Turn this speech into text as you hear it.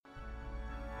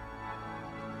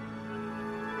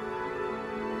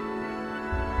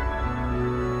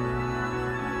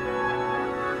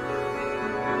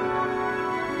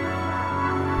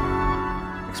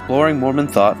Exploring Mormon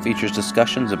Thought features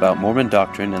discussions about Mormon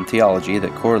doctrine and theology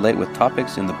that correlate with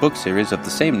topics in the book series of the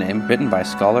same name written by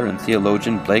scholar and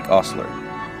theologian Blake Ostler.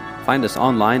 Find us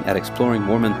online at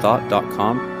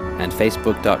exploringmormonthought.com and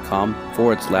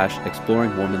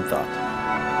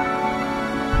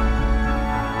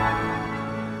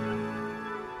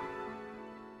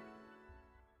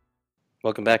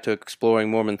Welcome back to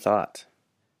Exploring Mormon Thought.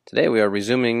 Today we are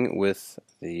resuming with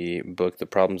the book The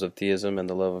Problems of Theism and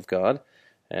the Love of God,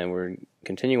 and we're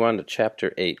continuing on to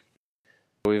Chapter 8.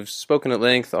 We've spoken at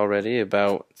length already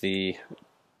about the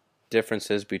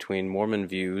differences between Mormon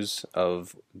views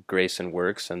of grace and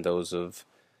works and those of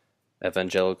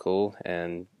evangelical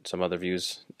and some other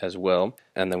views as well.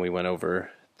 And then we went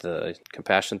over the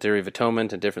compassion theory of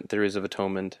atonement and different theories of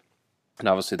atonement. And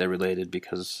obviously they're related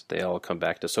because they all come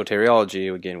back to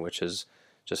soteriology, again, which is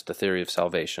just the theory of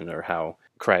salvation, or how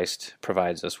Christ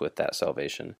provides us with that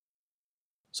salvation.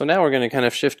 So now we're going to kind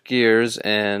of shift gears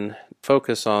and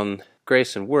focus on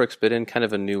grace and works, but in kind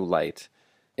of a new light.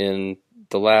 In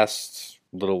the last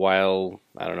little while,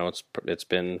 I don't know, it's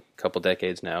been a couple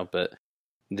decades now, but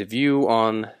the view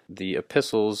on the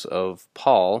epistles of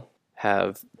Paul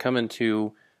have come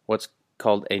into what's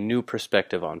called a new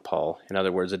perspective on Paul. In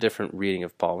other words, a different reading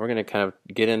of Paul. We're going to kind of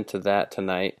get into that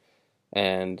tonight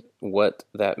and what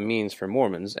that means for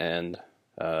Mormons, and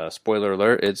spoiler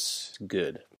alert, it's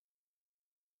good.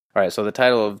 All right, so the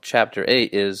title of Chapter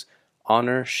 8 is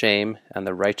Honor, Shame, and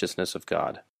the Righteousness of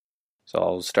God. So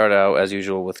I'll start out, as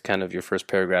usual, with kind of your first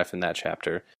paragraph in that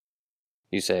chapter.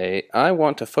 You say, I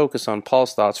want to focus on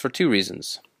Paul's thoughts for two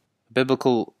reasons.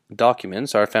 Biblical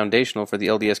documents are foundational for the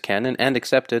LDS canon and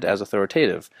accepted as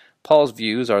authoritative. Paul's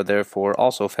views are therefore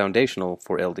also foundational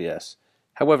for LDS.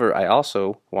 However, I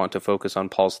also want to focus on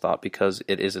Paul's thought because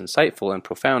it is insightful and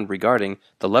profound regarding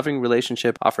the loving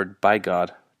relationship offered by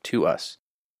God to us.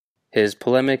 His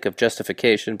polemic of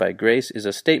justification by grace is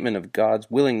a statement of God's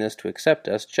willingness to accept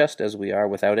us just as we are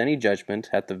without any judgment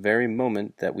at the very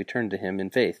moment that we turn to Him in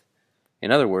faith.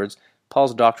 In other words,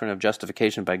 Paul's doctrine of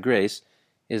justification by grace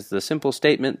is the simple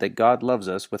statement that God loves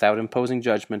us without imposing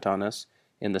judgment on us,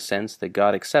 in the sense that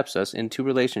God accepts us into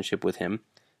relationship with Him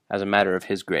as a matter of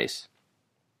His grace.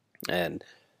 And,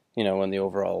 in the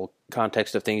overall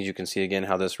context of things, you can see again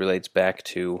how this relates back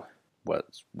to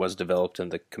what was developed in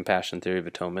the compassion theory of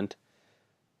atonement.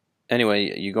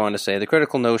 Anyway, you go on to say, the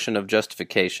critical notion of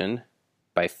justification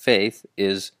by faith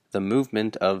is the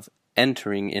movement of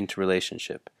entering into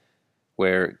relationship,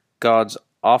 where God's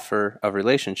offer of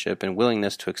relationship and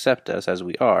willingness to accept us as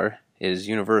we are is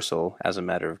universal as a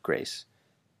matter of grace.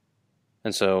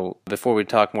 And so, before we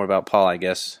talk more about Paul, I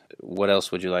guess, what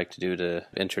else would you like to do to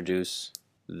introduce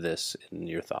this in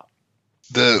your thought?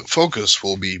 The focus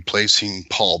will be placing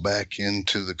Paul back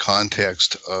into the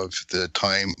context of the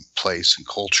time, place, and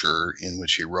culture in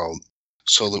which he wrote,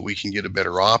 so that we can get a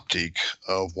better optic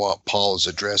of what Paul is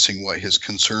addressing, what his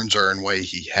concerns are, and why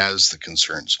he has the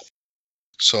concerns.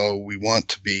 So we want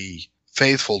to be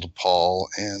faithful to Paul,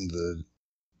 and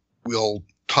we'll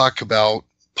talk about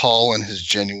Paul and his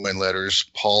genuine letters,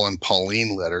 Paul and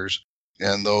Pauline letters,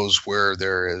 and those where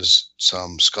there is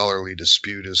some scholarly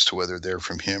dispute as to whether they're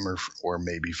from him or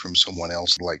maybe from someone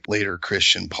else, like later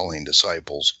Christian Pauline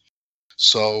disciples.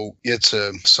 So it's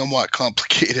a somewhat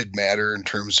complicated matter in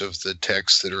terms of the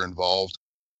texts that are involved,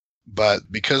 but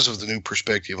because of the new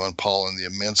perspective on Paul and the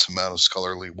immense amount of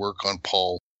scholarly work on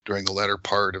Paul during the latter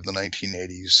part of the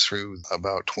 1980s through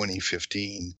about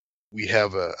 2015, we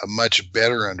have a much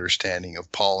better understanding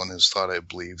of Paul and his thought, I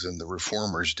believe, than the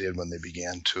Reformers did when they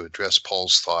began to address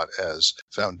Paul's thought as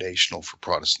foundational for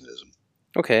Protestantism.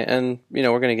 Okay, and, we're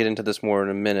going to get into this more in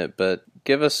a minute, but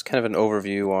give us kind of an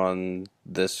overview on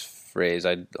this phrase.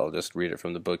 I'll just read it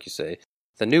from the book. You say,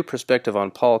 the new perspective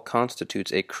on Paul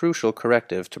constitutes a crucial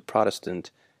corrective to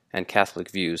Protestant and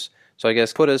Catholic views. So I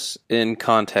guess put us in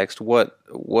context. What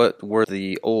were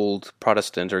the old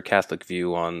Protestant or Catholic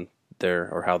view on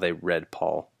or how they read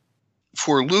Paul?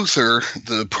 For Luther,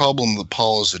 the problem that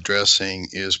Paul is addressing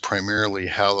is primarily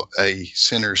how a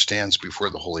sinner stands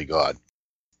before the holy God.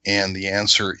 And the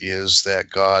answer is that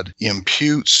God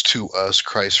imputes to us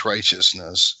Christ's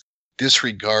righteousness,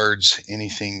 disregards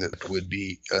anything that would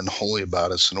be unholy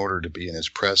about us in order to be in His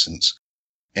presence,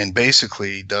 and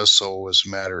basically does so as a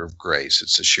matter of grace.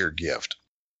 It's a sheer gift.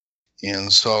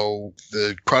 And so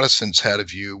the Protestants had a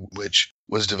view which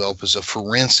was developed as a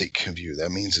forensic view.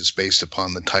 That means it's based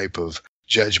upon the type of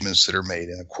judgments that are made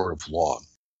in a court of law.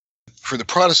 For the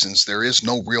Protestants, there is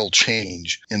no real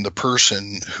change in the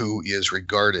person who is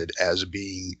regarded as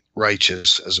being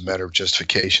righteous as a matter of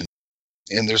justification.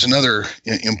 And there's another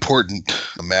important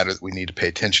matter that we need to pay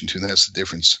attention to, and that's the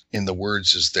difference in the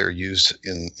words as they're used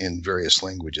in various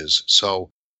languages. So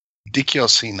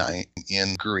dikaiosune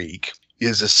in Greek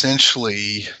is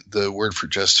essentially the word for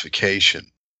justification.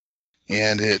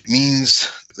 And it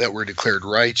means that we're declared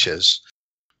righteous.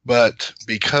 But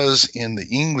because in the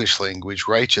English language,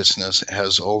 righteousness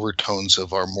has overtones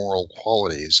of our moral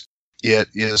qualities, it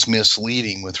is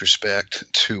misleading with respect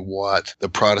to what the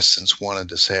Protestants wanted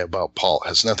to say about Paul. It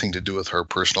has nothing to do with our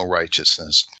personal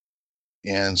righteousness.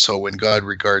 And so when God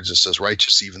regards us as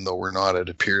righteous, even though we're not, it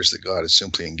appears that God is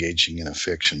simply engaging in a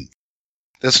fiction.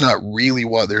 That's not really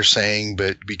what they're saying,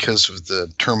 but because of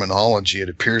the terminology, it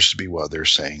appears to be what they're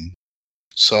saying.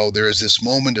 So there is this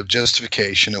moment of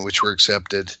justification in which we're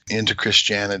accepted into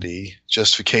Christianity.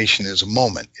 Justification is a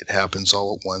moment. It happens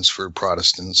all at once for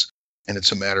Protestants, and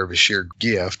it's a matter of a sheer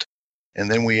gift. And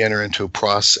then we enter into a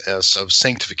process of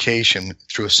sanctification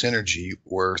through a synergy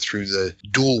or through the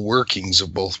dual workings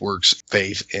of both works,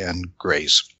 faith, and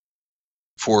grace.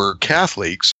 For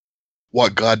Catholics,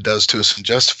 what God does to us in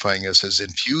justifying us is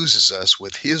infuses us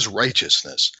with his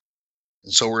righteousness.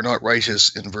 And so we're not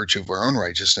righteous in virtue of our own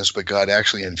righteousness, but God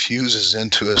actually infuses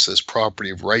into us this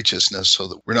property of righteousness so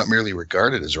that we're not merely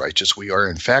regarded as righteous. We are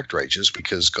in fact righteous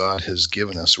because God has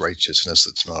given us righteousness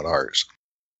that's not ours.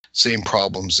 Same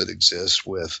problems that exist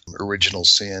with original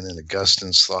sin and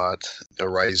Augustine's thought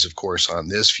arise, of course, on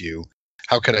this view.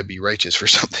 How could I be righteous for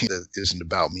something that isn't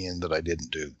about me and that I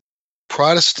didn't do?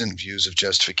 Protestant views of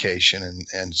justification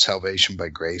and salvation by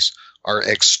grace are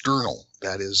external.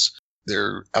 That is,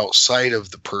 they're outside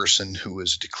of the person who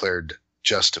is declared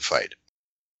justified.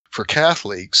 For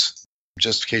Catholics,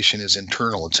 justification is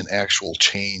internal. It's an actual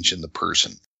change in the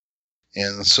person.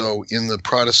 And so in the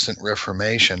Protestant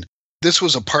Reformation, this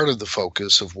was a part of the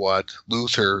focus of what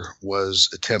Luther was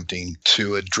attempting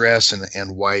to address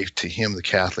and why to him the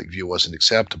Catholic view wasn't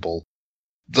acceptable.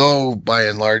 Though, by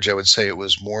and large, I would say it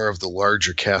was more of the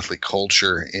larger Catholic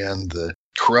culture and the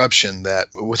corruption that,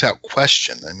 without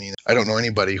question, I mean, I don't know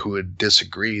anybody who would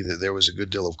disagree that there was a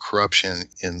good deal of corruption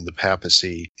in the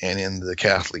papacy and in the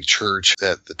Catholic Church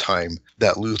at the time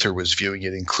that Luther was viewing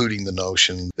it, including the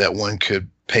notion that one could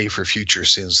pay for future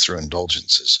sins through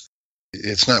indulgences.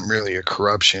 It's not really a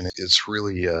corruption. It's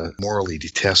really a morally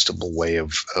detestable way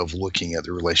of looking at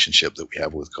the relationship that we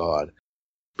have with God.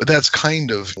 But that's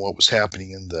kind of what was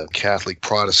happening in the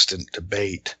Catholic-Protestant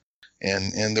debate.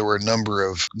 And there were a number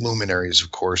of luminaries,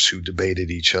 of course, who debated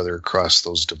each other across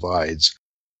those divides.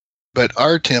 But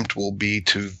our attempt will be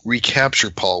to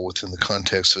recapture Paul within the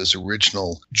context of his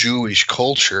original Jewish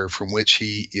culture from which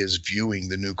he is viewing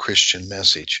the new Christian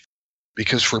message.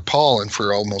 Because for Paul and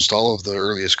for almost all of the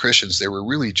earliest Christians, they were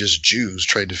really just Jews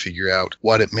trying to figure out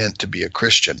what it meant to be a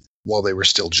Christian while they were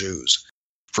still Jews.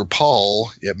 For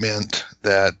Paul, it meant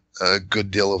that a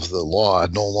good deal of the law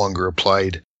no longer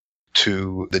applied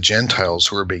to the Gentiles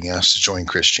who were being asked to join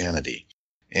Christianity.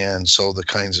 And so the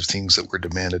kinds of things that were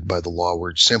demanded by the law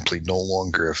were simply no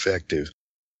longer effective.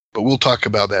 But we'll talk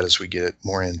about that as we get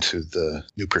more into the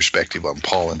new perspective on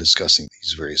Paul and discussing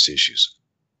these various issues.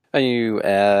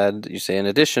 And you say, in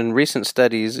addition, recent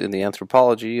studies in the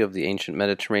anthropology of the ancient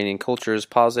Mediterranean cultures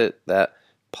posit that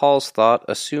Paul's thought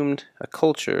assumed a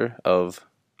culture of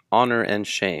honor and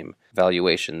shame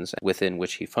valuations within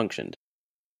which he functioned.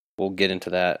 We'll get into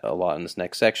that a lot in this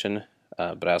next section,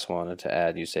 but I also wanted to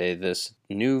add, you say, this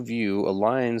new view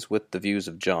aligns with the views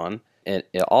of John, and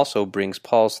it also brings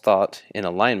Paul's thought in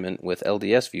alignment with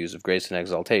LDS views of grace and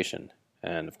exaltation.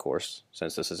 And of course,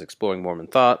 since this is exploring Mormon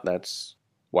thought, that's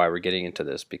why we're getting into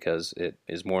this, because it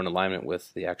is more in alignment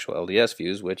with the actual LDS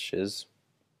views, which is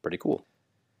pretty cool.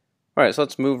 All right, so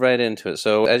let's move right into it.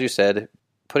 So, as you said,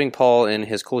 putting Paul in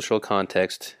his cultural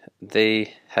context,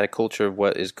 they had a culture of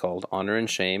what is called honor and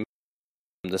shame.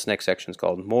 This next section is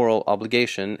called moral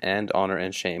obligation and honor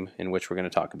and shame, in which we're going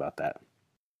to talk about that.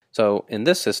 So, in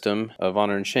this system of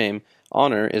honor and shame,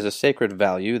 honor is a sacred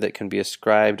value that can be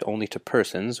ascribed only to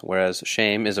persons, whereas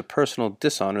shame is a personal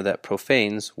dishonor that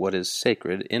profanes what is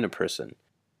sacred in a person.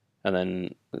 And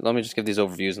then, let me just give these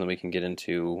overviews and then we can get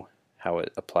into how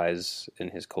it applies in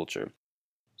his culture.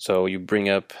 So you bring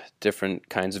up different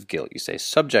kinds of guilt. You say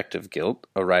subjective guilt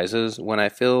arises when I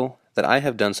feel that I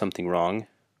have done something wrong,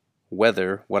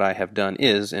 whether what I have done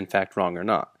is in fact wrong or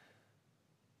not.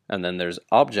 And then there's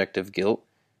objective guilt,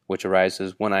 which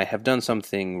arises when I have done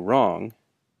something wrong,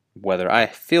 whether I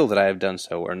feel that I have done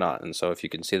so or not. And so if you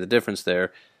can see the difference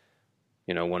there,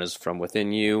 one is from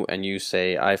within you, and you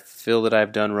say, I feel that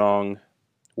I've done wrong,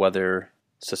 whether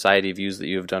society views that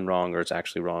you have done wrong or it's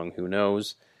actually wrong, who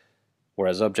knows?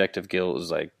 Whereas objective guilt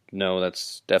is like, no,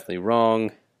 that's definitely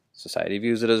wrong. Society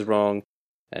views it as wrong.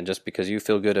 And just because you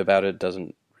feel good about it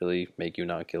doesn't really make you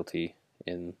not guilty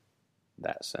in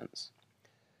that sense.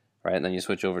 Right? And then you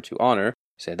switch over to honor.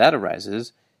 Say that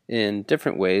arises in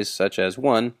different ways, such as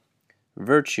 1,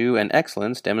 virtue and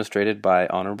excellence demonstrated by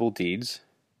honorable deeds.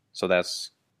 So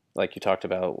that's, like you talked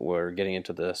about, we're getting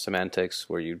into the semantics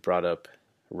where you brought up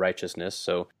righteousness.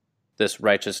 So this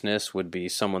righteousness would be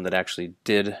someone that actually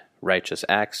did righteous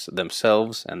acts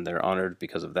themselves, and they're honored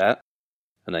because of that.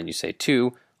 And then you say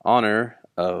 2, honor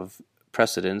of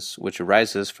precedence, which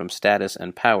arises from status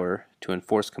and power to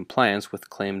enforce compliance with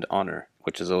claimed honor,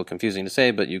 which is a little confusing to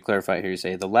say, but you clarify here. You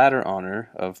say the latter honor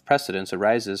of precedence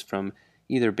arises from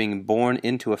either being born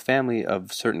into a family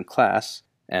of certain class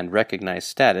and recognized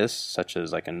status, such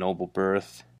as like a noble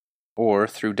birth, or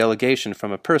through delegation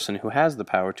from a person who has the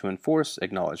power to enforce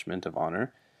acknowledgement of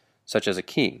honor, such as a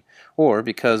king, or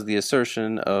because the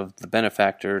assertion of the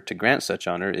benefactor to grant such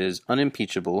honor is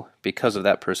unimpeachable because of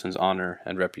that person's honor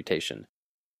and reputation.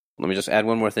 Let me just add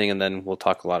one more thing and then we'll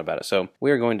talk a lot about it. So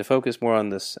we are going to focus more on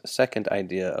this second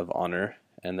idea of honor,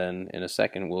 and then in a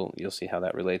second you'll see how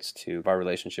that relates to our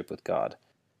relationship with God.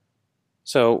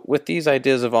 So with these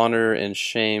ideas of honor and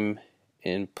shame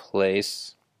in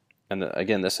place, and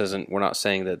again, we're not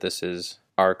saying that this is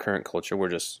our current culture, we're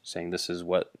just saying this is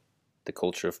what the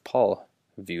culture of Paul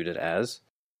viewed it as.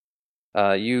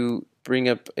 You bring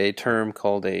up a term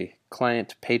called a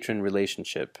client-patron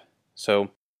relationship. So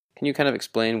can you kind of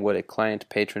explain what a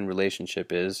client-patron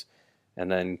relationship is,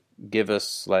 and then give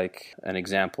us like an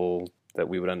example that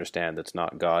we would understand that's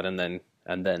not God, and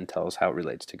then tell us how it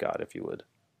relates to God, if you would.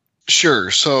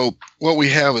 Sure. So what we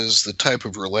have is the type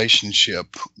of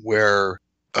relationship where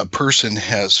a person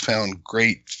has found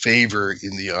great favor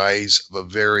in the eyes of a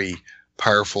very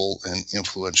powerful and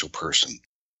influential person.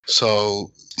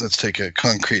 So let's take a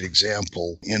concrete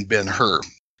example in Ben-Hur.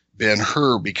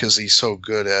 Ben-Hur, because he's so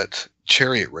good at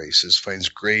chariot races, finds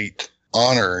great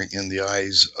honor in the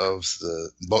eyes of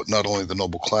not only the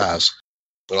noble class,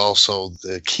 but also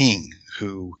the king,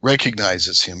 who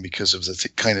recognizes him because of the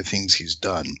kind of things he's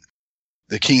done.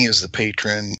 The king is the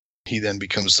patron. He then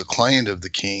becomes the client of the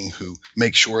king, who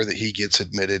makes sure that he gets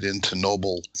admitted into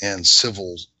noble and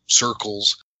civil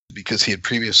circles. Because he had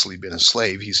previously been a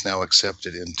slave, he's now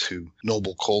accepted into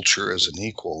noble culture as an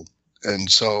equal.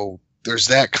 And so there's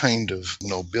that kind of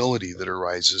nobility that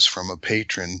arises from a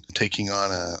patron taking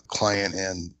on a client,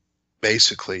 and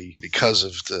basically because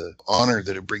of the honor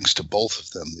that it brings to both of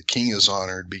them. The king is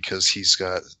honored because he's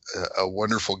got a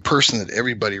wonderful person that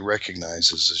everybody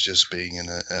recognizes as just being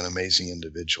an amazing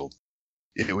individual.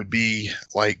 It would be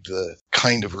like the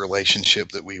kind of relationship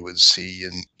that we would see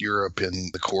in Europe in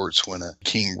the courts when a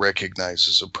king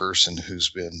recognizes a person who's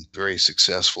been very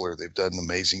successful, or they've done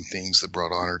amazing things that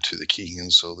brought honor to the king,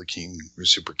 and so the king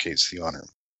reciprocates the honor.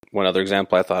 One other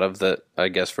example I thought of that I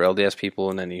guess for LDS people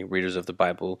and any readers of the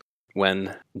Bible,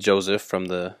 when Joseph, from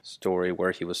the story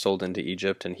where he was sold into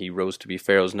Egypt and he rose to be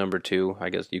Pharaoh's number 2, I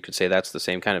guess you could say that's the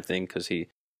same kind of thing, because he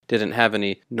didn't have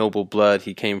any noble blood.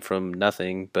 He came from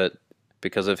nothing, but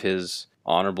because of his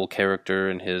honorable character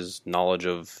and his knowledge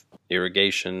of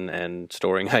irrigation and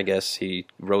storing, I guess, he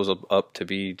rose up to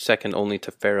be second only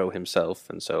to Pharaoh himself.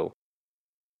 And so,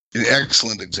 an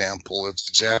excellent example. It's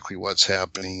exactly what's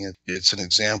happening. It's an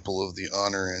example of the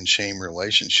honor and shame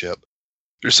relationship.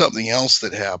 There's something else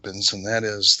that happens, and that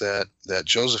is that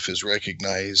Joseph is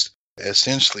recognized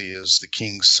essentially as the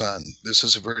king's son. This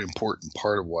is a very important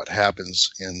part of what happens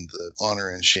in the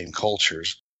honor and shame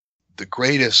cultures. The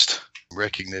greatest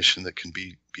recognition that can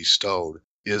be bestowed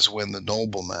is when the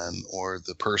nobleman, or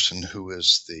the person who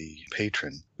is the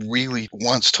patron, really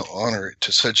wants to honor it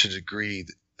to such a degree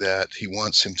that he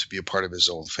wants him to be a part of his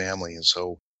own family. And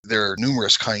so there are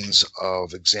numerous kinds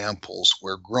of examples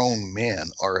where grown men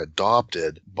are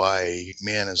adopted by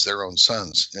men as their own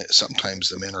sons. Sometimes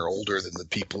the men are older than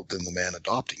the man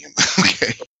adopting him.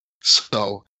 Okay.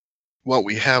 So what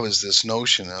we have is this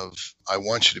notion of, I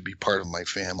want you to be part of my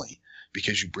family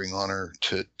because you bring honor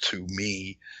to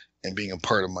me, and being a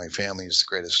part of my family is the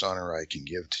greatest honor I can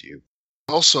give to you.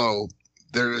 Also,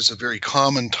 there is a very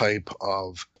common type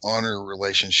of honor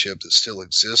relationship that still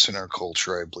exists in our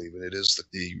culture, I believe, and it is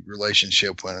the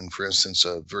relationship when, for instance,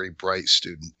 a very bright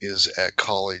student is at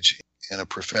college and a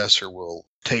professor will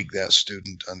take that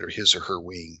student under his or her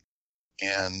wing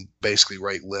and basically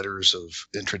write letters of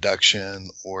introduction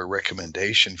or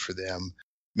recommendation for them,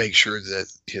 make sure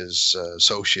that his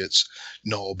associates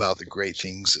know about the great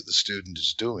things that the student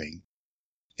is doing.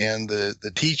 And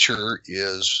the teacher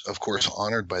is, of course,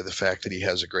 honored by the fact that he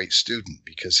has a great student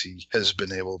because he has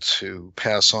been able to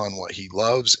pass on what he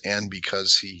loves, and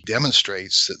because he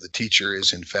demonstrates that the teacher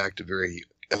is, in fact, a very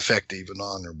effective and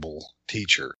honorable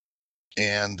teacher.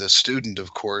 And the student,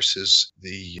 of course, is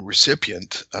the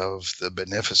recipient of the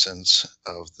beneficence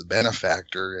of the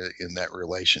benefactor in that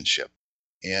relationship.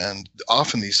 And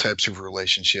often these types of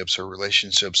relationships are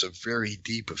relationships of very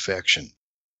deep affection,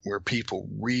 where people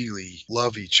really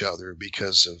love each other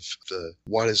because of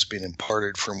what has been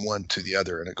imparted from one to the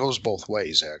other. And it goes both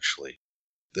ways, actually.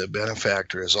 The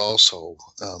benefactor is also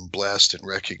blessed and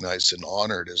recognized and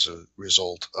honored as a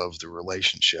result of the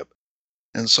relationship.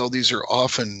 And so these are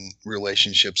often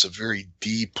relationships of very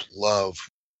deep love,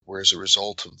 where as a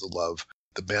result of the love,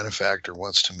 the benefactor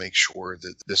wants to make sure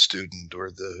that the student or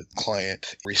the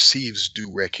client receives due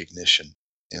recognition.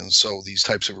 And so these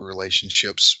types of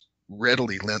relationships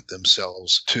readily lent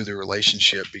themselves to the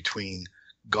relationship between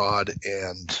God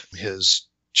and his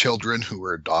children who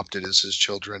are adopted as his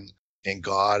children, and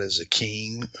God as a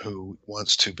king who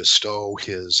wants to bestow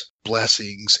his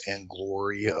blessings and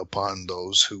glory upon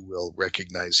those who will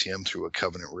recognize him through a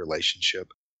covenant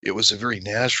relationship. It was a very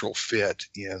natural fit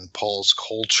in Paul's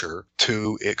culture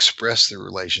to express the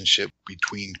relationship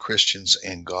between Christians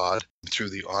and God through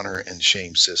the honor and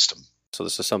shame system. So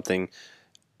this is something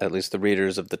at least the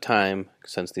readers of the time,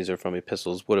 since these are from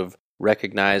epistles, would have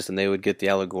recognized, and they would get the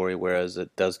allegory, whereas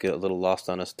it does get a little lost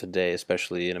on us today,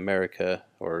 especially in America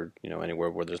or anywhere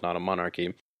where there's not a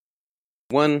monarchy.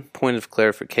 One point of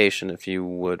clarification, if you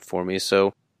would, for me.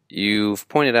 So you've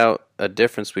pointed out a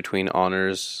difference between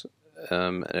honors,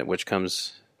 which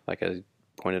comes, like I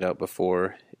pointed out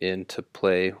before, into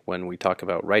play when we talk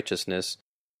about righteousness,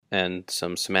 and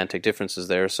some semantic differences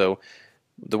there. So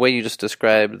the way you just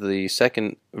described the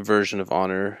second version of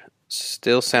honor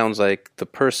still sounds like the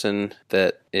person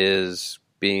that is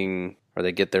being, or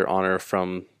they get their honor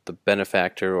from the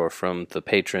benefactor or from the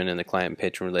patron in the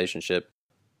client-patron relationship,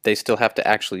 they still have to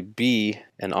actually be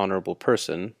an honorable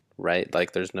person, right?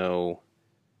 Like there's no,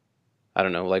 I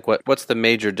don't know, like what's the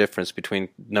major difference between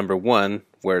number one,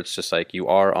 where it's just like you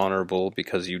are honorable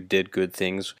because you did good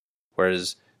things,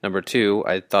 whereas number two,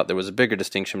 I thought there was a bigger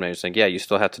distinction when I was saying, yeah, you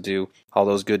still have to do all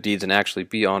those good deeds and actually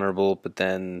be honorable, but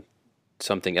then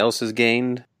something else is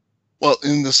gained? Well,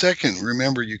 in the second,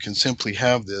 remember, you can simply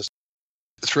have this.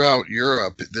 Throughout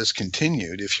Europe, this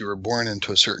continued. If you were born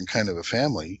into a certain kind of a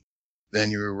family, then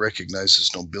you were recognized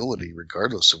as nobility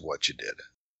regardless of what you did.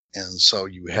 And so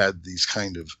you had these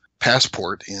kind of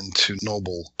passport into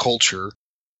noble culture.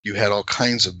 You had all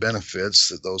kinds of benefits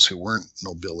that those who weren't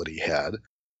nobility had.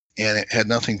 And it had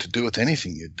nothing to do with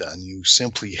anything you'd done. You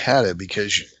simply had it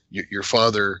because your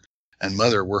father and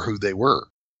mother were who they were.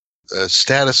 The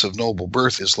status of noble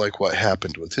birth is like what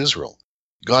happened with Israel.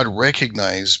 God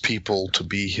recognized people to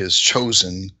be his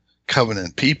chosen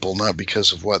covenant people, not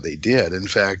because of what they did. In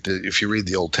fact, if you read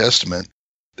the Old Testament,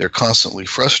 they're constantly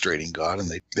frustrating God, and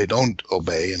they don't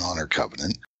obey and honor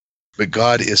covenant. But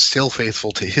God is still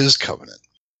faithful to his covenant.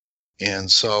 And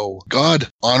so God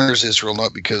honors Israel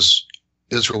not because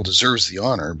Israel deserves the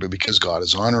honor, but because God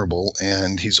is honorable,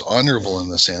 and he's honorable in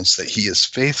the sense that he is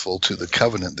faithful to the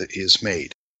covenant that he has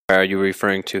made. Are you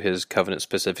referring to his covenant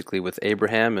specifically with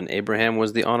Abraham, and Abraham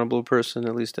was the honorable person,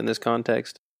 at least in this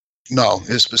context? No,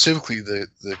 it's specifically the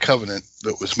covenant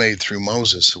that was made through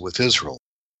Moses with Israel.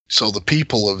 So the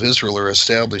people of Israel are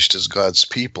established as God's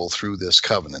people through this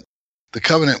covenant. The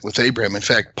covenant with Abraham, in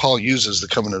fact, Paul uses the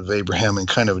covenant of Abraham in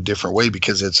kind of a different way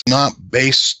because it's not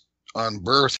based on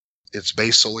birth. It's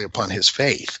based solely upon his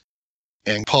faith.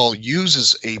 And Paul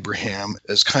uses Abraham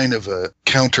as kind of a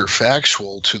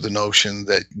counterfactual to the notion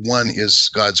that one is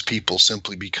God's people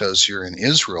simply because you're in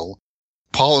Israel.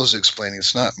 Paul is explaining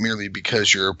it's not merely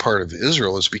because you're a part of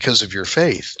Israel, it's because of your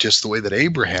faith, just the way that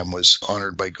Abraham was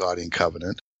honored by God in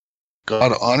covenant.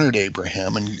 God honored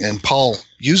Abraham, and Paul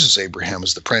uses Abraham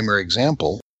as the primary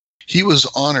example. He was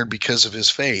honored because of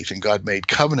his faith, and God made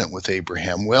covenant with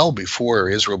Abraham well before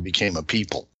Israel became a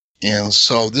people. And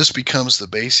so this becomes the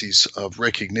basis of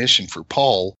recognition for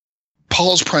Paul.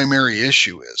 Paul's primary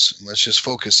issue is, and let's just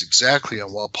focus exactly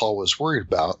on what Paul was worried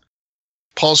about.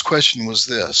 Paul's question was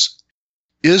this: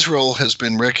 Israel has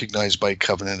been recognized by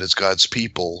covenant as God's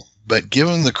people, but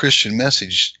given the Christian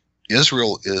message,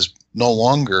 Israel is no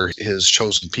longer his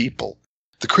chosen people.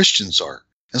 The Christians are.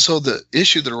 And so the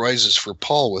issue that arises for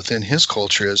Paul within his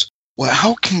culture is, well,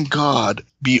 how can God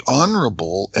be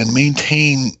honorable and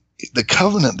maintain the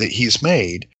covenant that he's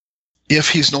made if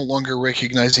he's no longer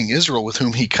recognizing Israel with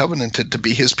whom he covenanted to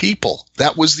be his people?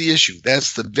 That was the issue.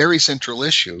 That's the very central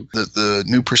issue that the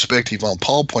New Perspective on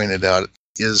Paul pointed out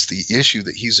is the issue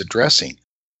that he's addressing.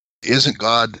 Isn't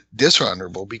God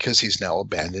dishonorable because he's now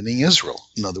abandoning Israel?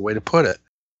 Another way to put it.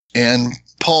 And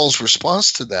Paul's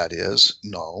response to that is,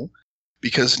 no,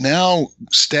 because now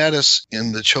status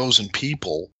in the chosen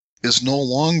people is no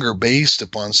longer based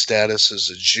upon status as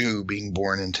a Jew being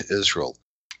born into Israel.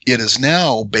 It is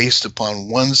now based upon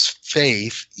one's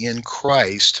faith in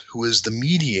Christ, who is the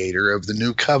mediator of the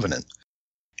new covenant.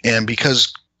 And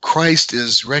because Christ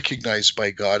is recognized by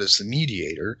God as the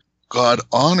mediator, God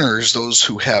honors those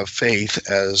who have faith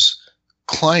as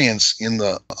clients in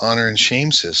the honor and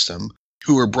shame system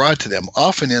who are brought to them.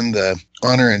 Often in the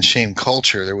honor and shame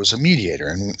culture, there was a mediator,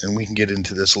 and we can get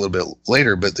into this a little bit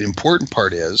later, but the important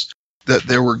part is that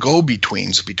there were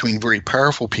go-betweens between very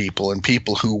powerful people and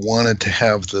people who wanted to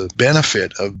have the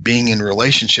benefit of being in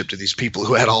relationship to these people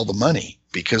who had all the money.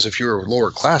 Because if you're a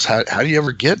lower class, how do you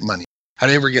ever get money? How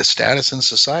do you ever get status in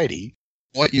society?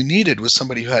 What you needed was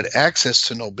somebody who had access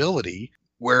to nobility,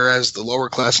 whereas the lower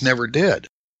class never did.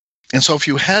 And so if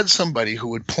you had somebody who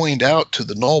would point out to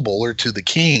the noble or to the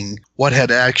king what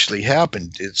had actually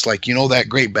happened, it's like, that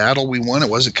great battle we won, it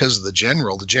wasn't because of the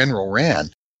general ran.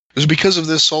 It was because of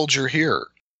this soldier here.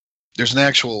 There's an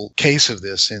actual case of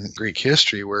this in Greek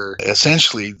history where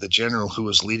essentially the general who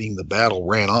was leading the battle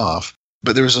ran off,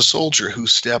 but there was a soldier who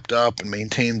stepped up and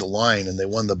maintained the line, and they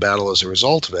won the battle as a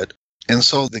result of it. And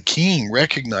so the king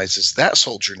recognizes that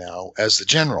soldier now as the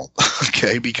general,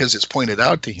 okay, because it's pointed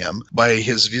out to him by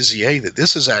his vizier that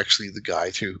this is actually the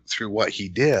guy through what he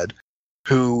did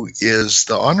who is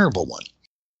the honorable one.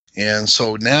 And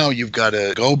so now you've got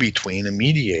a go-between, a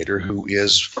mediator who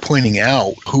is pointing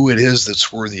out who it is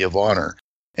that's worthy of honor.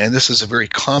 And this is a very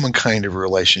common kind of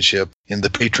relationship in the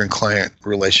patron-client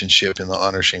relationship in the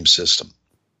honor-shame system.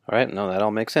 All right, no, that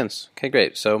all makes sense. Okay,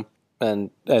 great. So, and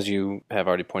as you have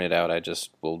already pointed out, I just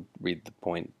will read the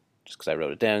point just because I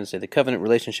wrote it down and say the covenant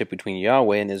relationship between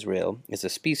Yahweh and Israel is a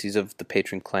species of the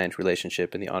patron-client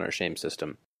relationship in the honor-shame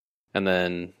system. And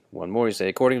then one more, you say,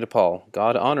 according to Paul,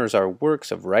 God honors our works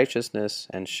of righteousness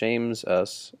and shames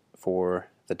us for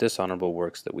the dishonorable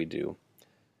works that we do.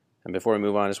 And before we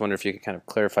move on, I just wonder if you could kind of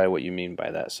clarify what you mean by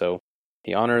that. So,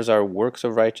 he honors our works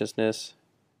of righteousness,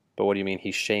 but what do you mean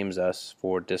he shames us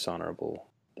for dishonorable?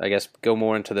 I guess go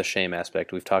more into the shame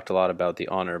aspect. We've talked a lot about the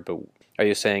honor, but are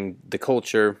you saying the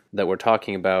culture that we're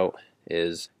talking about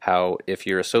is how if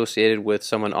you're associated with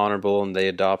someone honorable and they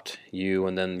adopt you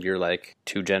and then you're like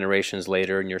 2 generations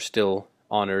later and you're still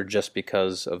honored just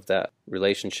because of that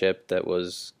relationship that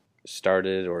was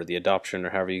started or the adoption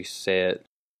or however you say it.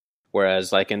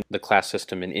 Whereas like in the class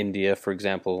system in India, for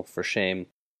example, for shame,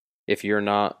 if you're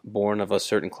not born of a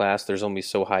certain class, there's only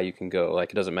so high you can go.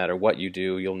 Like it doesn't matter what you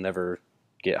do, you'll never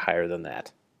get higher than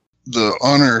that. The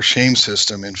honor-shame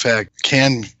system, in fact,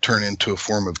 can turn into a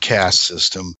form of caste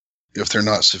system if there are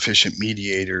not sufficient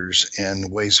mediators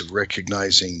and ways of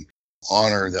recognizing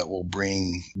honor that will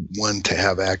bring one to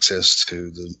have access to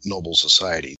the noble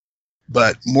society.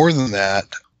 But more than that,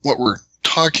 what we're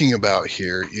talking about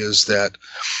here is that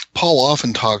Paul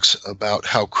often talks about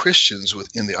how Christians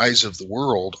within the eyes of the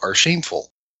world are shameful.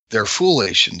 They're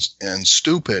foolish and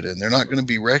stupid, and they're not going to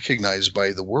be recognized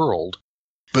by the world.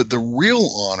 But the real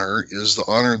honor is the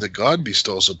honor that God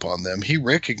bestows upon them. He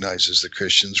recognizes the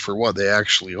Christians for what they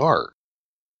actually are.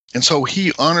 And so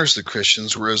he honors the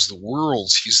Christians, whereas the world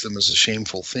sees them as a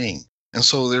shameful thing. And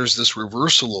so there's this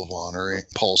reversal of honor in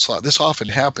Paul's thought. This often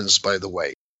happens, by the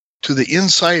way. To the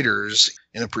insiders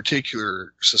in a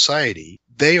particular society,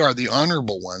 they are the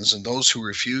honorable ones, and those who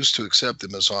refuse to accept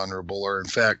them as honorable are, in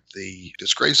fact, the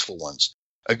disgraceful ones.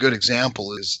 A good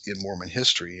example is in Mormon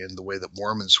history and the way that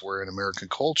Mormons were in American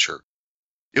culture.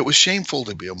 It was shameful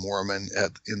to be a Mormon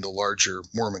in the larger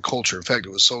Mormon culture. In fact,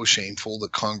 it was so shameful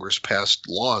that Congress passed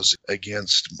laws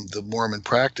against the Mormon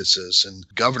practices, and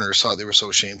governors thought they were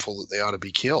so shameful that they ought to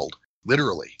be killed,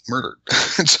 literally murdered.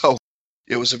 And so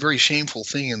it was a very shameful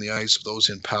thing in the eyes of those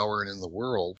in power and in the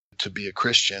world to be a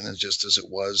Christian, and just as it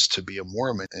was to be a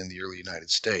Mormon in the early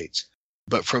United States.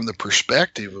 But from the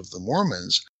perspective of the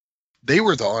Mormons, they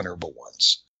were the honorable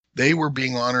ones. They were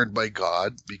being honored by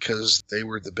God because they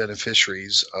were the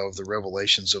beneficiaries of the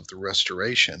revelations of the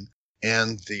restoration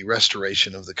and the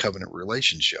restoration of the covenant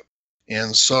relationship.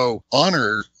 And so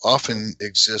honor often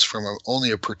exists from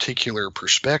only a particular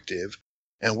perspective.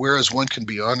 And whereas one can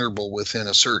be honorable within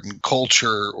a certain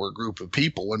culture or group of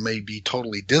people, one may be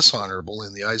totally dishonorable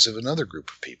in the eyes of another group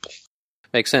of people.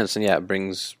 Makes sense. And yeah, it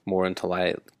brings more into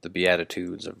light the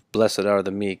Beatitudes of blessed are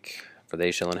the meek, for they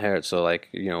shall inherit. So like,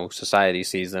 society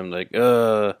sees them like,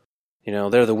 they're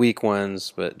the weak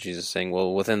ones. But Jesus is saying,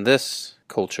 well, within this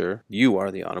culture, you are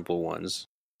the honorable ones.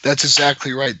 That's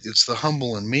exactly right. It's the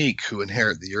humble and meek who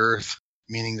inherit the earth,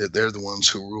 meaning that they're the ones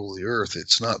who rule the earth.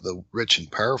 It's not the rich and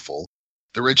powerful.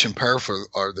 The rich and powerful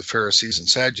are the Pharisees and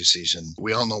Sadducees, and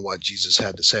we all know what Jesus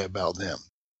had to say about them.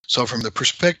 So from the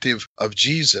perspective of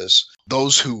Jesus,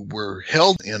 those who were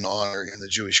held in honor in the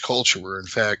Jewish culture were in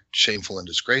fact shameful and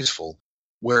disgraceful,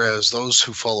 whereas those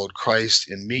who followed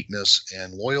Christ in meekness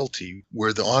and loyalty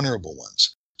were the honorable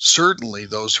ones. Certainly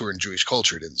those who were in Jewish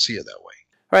culture didn't see it that way.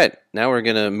 All right, now we're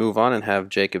going to move on and have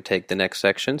Jacob take the next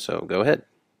section, so go ahead.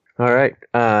 All right.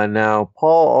 Now,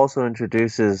 Paul also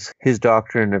introduces his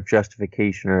doctrine of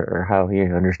justification, or how he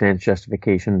understands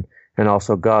justification, and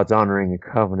also God's honoring a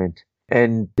covenant.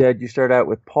 And Dad, you start out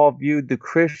with Paul viewed the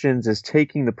Christians as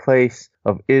taking the place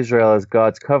of Israel as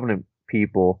God's covenant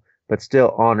people, but still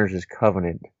honors his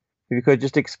covenant. If you could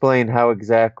just explain how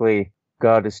exactly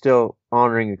God is still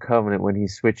honoring a covenant when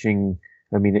he's switching.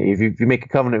 I mean, if you make a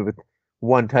covenant with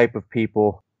one type of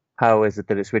people, how is it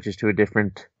that it switches to a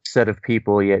different set of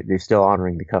people, yet they're still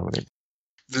honoring the covenant?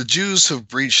 The Jews have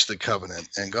breached the covenant,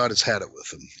 and God has had it with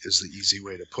them, is the easy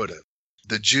way to put it.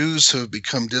 The Jews have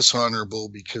become dishonorable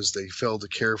because they fail to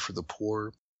care for the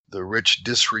poor. The rich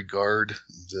disregard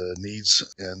the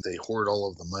needs, and they hoard all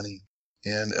of the money.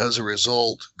 And as a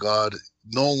result, God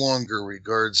no longer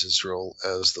regards Israel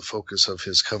as the focus of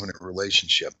his covenant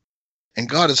relationship. And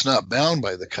God is not bound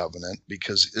by the covenant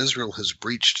because Israel has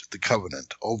breached the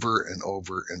covenant over and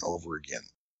over and over again.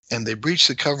 And they breached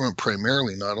the covenant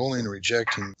primarily not only in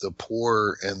rejecting the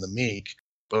poor and the meek,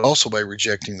 but also by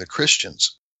rejecting the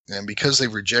Christians. And because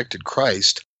they've rejected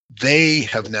Christ, they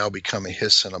have now become a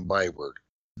hiss and a byword.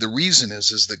 The reason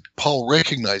is that Paul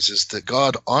recognizes that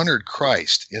God honored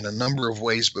Christ in a number of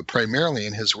ways, but primarily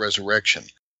in his resurrection.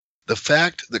 The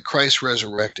fact that Christ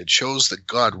resurrected shows that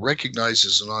God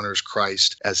recognizes and honors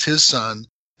Christ as his son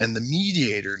and the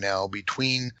mediator now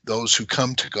between those who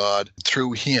come to God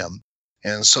through him.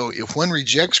 And so if one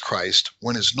rejects Christ,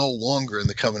 one is no longer in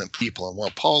the covenant people. And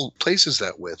what Paul places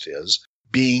that with is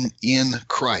being in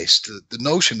Christ. The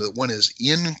notion that one is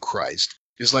in Christ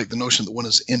is like the notion that one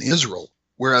is in Israel.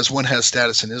 Whereas one has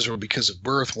status in Israel because of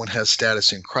birth, one has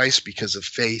status in Christ because of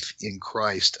faith in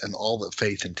Christ and all that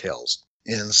faith entails.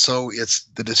 And so it's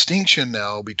the distinction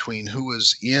now between who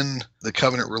is in the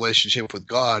covenant relationship with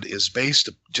God is based,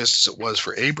 just as it was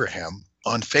for Abraham,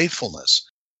 on faithfulness.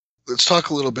 Let's talk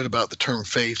a little bit about the term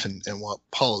faith and what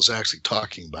Paul is actually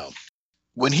talking about.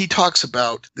 When he talks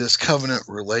about this covenant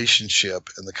relationship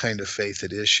and the kind of faith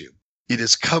at issue, it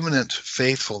is covenant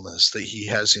faithfulness that he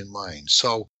has in mind.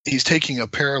 So he's taking a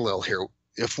parallel here.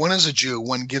 If one is a Jew,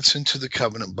 one gets into the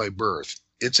covenant by birth.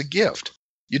 It's a gift.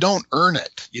 You don't earn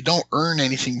it. You don't earn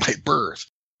anything by birth.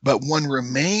 But one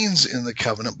remains in the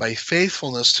covenant by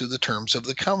faithfulness to the terms of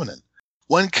the covenant.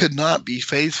 One could not be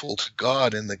faithful to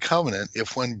God in the covenant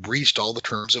if one breached all the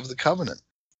terms of the covenant.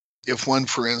 If one,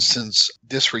 for instance,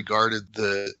 disregarded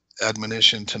the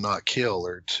admonition to not kill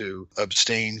or to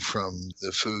abstain from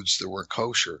the foods that weren't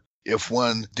kosher, if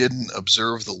one didn't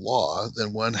observe the law,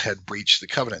 then one had breached the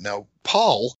covenant. Now,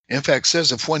 Paul, in fact,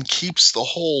 says if one keeps the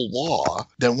whole law,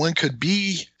 then one could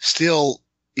be still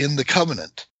in the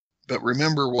covenant. But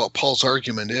remember what Paul's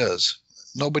argument is.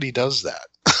 Nobody does that.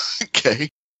 Okay?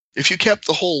 If you kept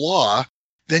the whole law,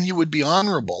 then you would be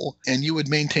honorable and you would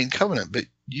maintain covenant, but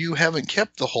you haven't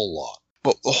kept the whole law.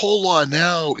 But the whole law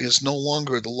now is no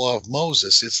longer the law of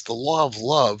Moses. It's the law of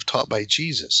love taught by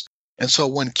Jesus. And so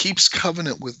one keeps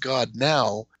covenant with God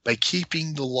now by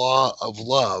keeping the law of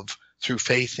love through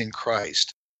faith in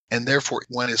Christ. And therefore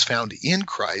one is found in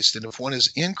Christ. And if one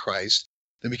is in Christ,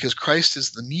 then because Christ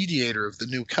is the mediator of the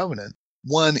new covenant,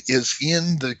 one is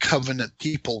in the covenant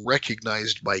people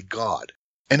recognized by God.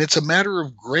 And it's a matter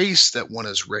of grace that one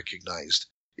is recognized.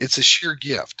 It's a sheer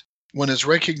gift. One is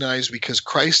recognized because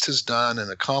Christ has done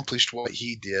and accomplished what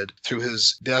he did through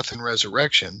his death and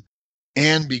resurrection,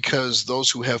 and because those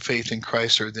who have faith in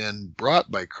Christ are then brought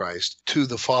by Christ to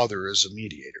the Father as a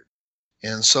mediator.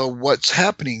 And so what's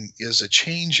happening is a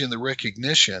change in the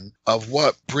recognition of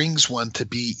what brings one to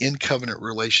be in covenant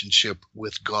relationship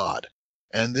with God.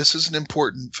 And this is an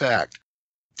important fact.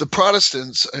 The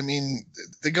Protestants,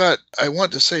 they got, I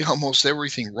want to say, almost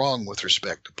everything wrong with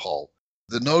respect to Paul.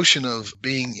 The notion of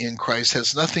being in Christ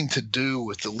has nothing to do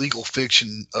with the legal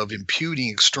fiction of imputing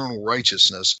external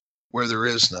righteousness where there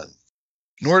is none.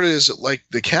 Nor is it like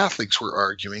the Catholics were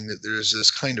arguing that there is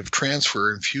this kind of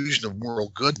transfer and fusion of moral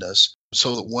goodness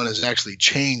so that one is actually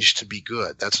changed to be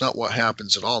good. That's not what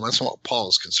happens at all. That's not what Paul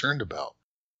is concerned about.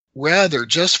 Rather,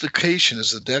 justification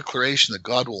is the declaration that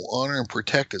God will honor and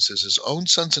protect us as his own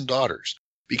sons and daughters,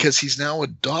 because he's now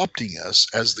adopting us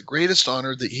as the greatest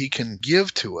honor that he can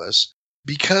give to us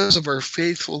because of our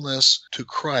faithfulness to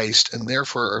Christ and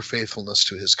therefore our faithfulness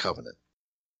to his covenant.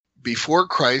 Before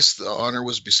Christ, the honor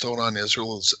was bestowed on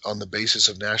Israel on the basis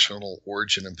of national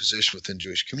origin and position within the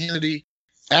Jewish community.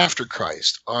 after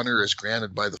Christ, honor is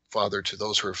granted by the Father to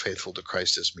those who are faithful to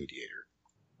Christ as mediator.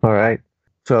 All right.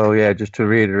 So, yeah, just to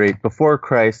reiterate, before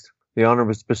Christ, the honor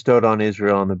was bestowed on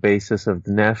Israel on the basis of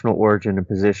the national origin and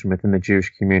position within the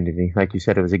Jewish community. Like you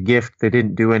said, it was a gift. They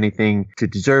didn't do anything to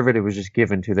deserve it. It was just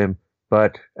given to them.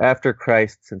 But after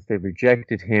Christ, since they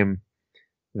rejected him,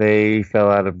 they fell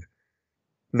out of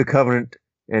the covenant,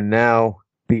 and now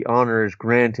the honor is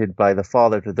granted by the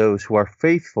Father to those who are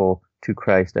faithful to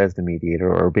Christ as the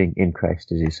mediator, or being in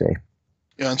Christ, as you say.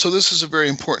 Yeah, and so this is a very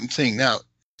important thing. Now,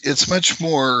 it's much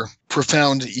more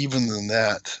profound even than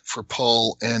that for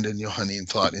Paul and in Johannine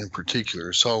thought in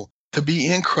particular. So to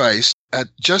be in Christ, at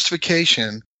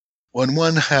justification, when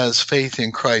one has faith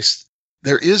in Christ,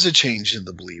 there is a change in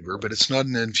the believer, but it's not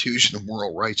an infusion of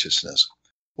moral righteousness.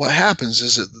 What happens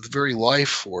is that the very life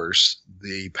force,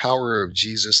 the power of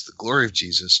Jesus, the glory of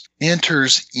Jesus,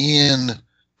 enters in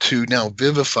to now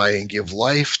vivify and give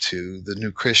life to the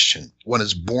new Christian. One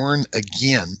is born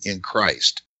again in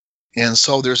Christ. And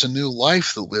so there's a new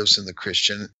life that lives in the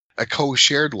Christian, a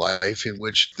co-shared life in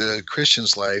which the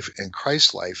Christian's life and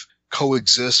Christ's life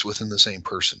coexist within the same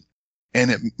person. And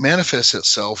it manifests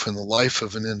itself in the life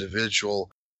of an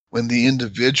individual when the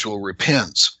individual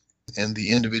repents and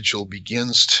the individual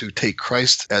begins to take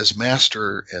Christ as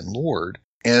master and Lord.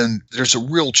 And there's a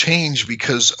real change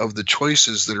because of the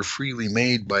choices that are freely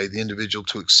made by the individual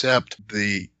to accept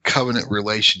the covenant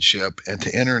relationship and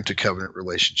to enter into covenant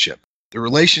relationship. The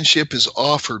relationship is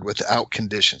offered without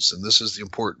conditions, and this is the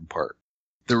important part.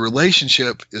 The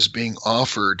relationship is being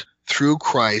offered through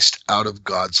Christ out of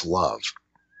God's love.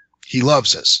 He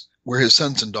loves us. We're his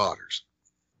sons and daughters.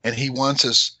 And he wants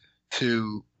us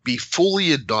to be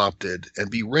fully adopted and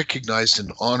be recognized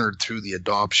and honored through the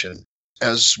adoption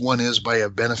as one is by a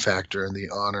benefactor in the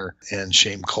honor and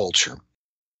shame culture.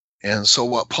 And so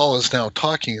what Paul is now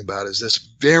talking about is this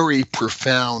very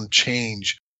profound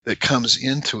change that comes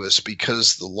into us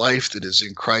because the life that is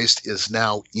in Christ is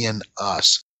now in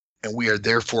us. And we are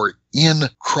therefore in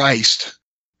Christ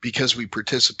because we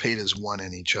participate as one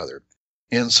in each other.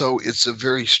 And so it's a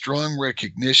very strong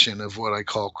recognition of what I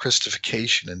call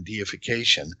Christification and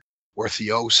deification, or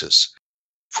theosis.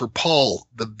 For Paul,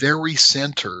 the very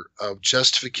center of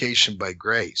justification by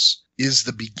grace is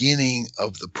the beginning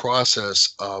of the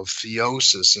process of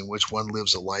theosis in which one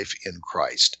lives a life in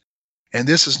Christ. And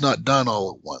this is not done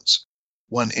all at once.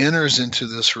 One enters into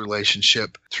this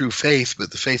relationship through faith,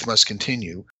 but the faith must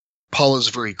continue. Paul is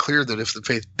very clear that if the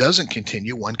faith doesn't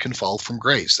continue, one can fall from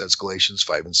grace. That's Galatians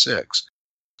 5 and 6.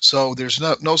 So there's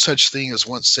no such thing as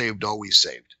once saved, always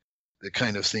saved. The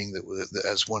kind of thing that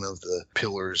as one of the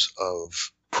pillars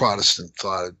of Protestant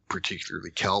thought,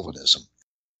 particularly Calvinism.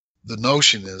 The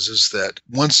notion is that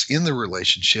once in the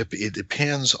relationship, it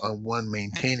depends on one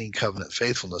maintaining covenant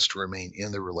faithfulness to remain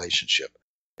in the relationship.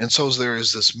 And so there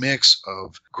is this mix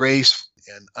of grace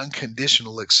and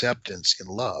unconditional acceptance in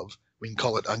love. We can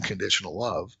call it unconditional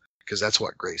love because that's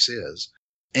what grace is.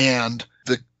 And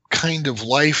the kind of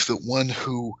life that one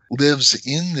who lives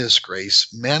in this grace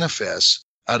manifests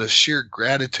out of sheer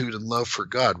gratitude and love for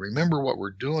God. Remember what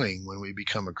we're doing when we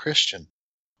become a Christian.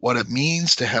 What it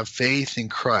means to have faith in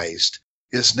Christ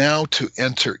is now to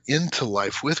enter into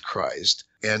life with Christ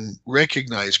and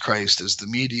recognize Christ as the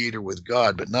mediator with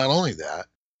God. But not only that,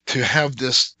 to have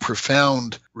this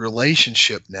profound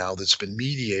relationship now that's been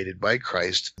mediated by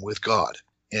Christ with God.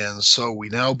 And so we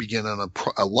now begin on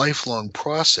a lifelong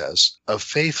process of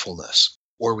faithfulness,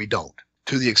 or we don't.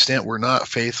 To the extent we're not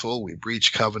faithful, we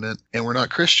breach covenant, and we're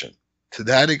not Christian. To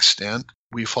that extent,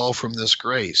 we fall from this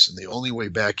grace, and the only way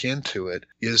back into it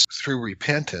is through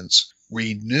repentance,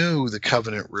 renew the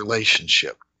covenant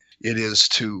relationship. It is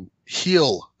to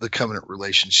heal the covenant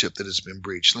relationship that has been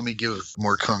breached. Let me give a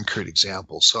more concrete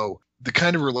example. So the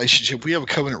kind of relationship, we have a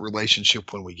covenant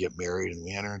relationship when we get married and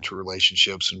we enter into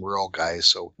relationships, and we're all guys,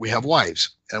 so we have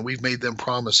wives, and we've made them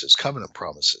promises, covenant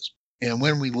promises. And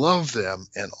when we love them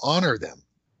and honor them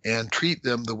and treat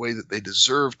them the way that they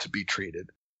deserve to be treated,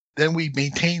 then we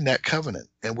maintain that covenant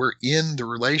and we're in the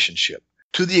relationship.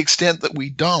 To the extent that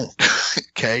we don't,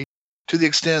 okay, to the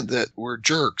extent that we're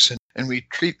jerks and we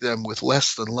treat them with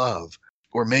less than love,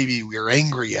 or maybe we're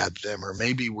angry at them, or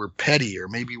maybe we're petty, or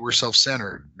maybe we're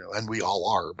self-centered, and we all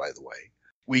are, by the way.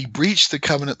 We breach the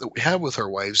covenant that we have with our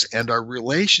wives, and our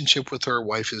relationship with our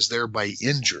wife is thereby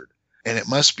injured, and it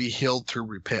must be healed through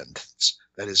repentance.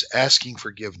 That is, asking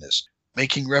forgiveness,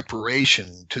 making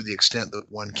reparation to the extent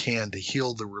that one can to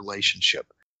heal the relationship,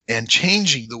 and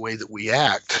changing the way that we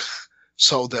act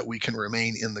so that we can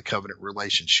remain in the covenant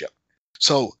relationship.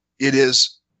 So it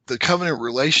is, the covenant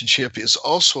relationship is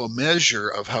also a measure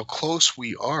of how close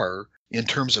we are in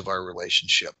terms of our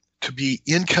relationship. to be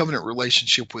in covenant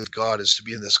relationship with God is to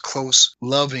be in this close,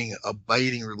 loving,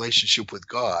 abiding relationship with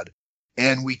God.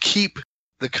 And we keep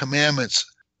the commandments,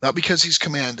 not because he's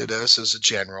commanded us as a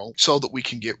general, so that we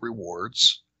can get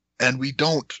rewards. And we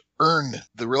don't earn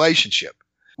the relationship.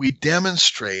 We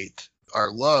demonstrate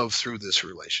our love through this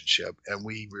relationship, and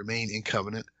we remain in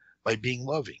covenant by being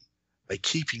loving, by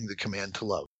keeping the command to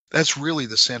love. That's really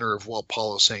the center of what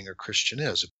Paul is saying a Christian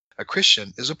is. A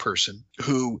Christian is a person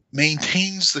who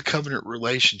maintains the covenant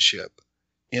relationship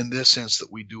in this sense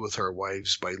that we do with our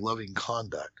wives by loving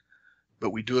conduct, but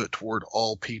we do it toward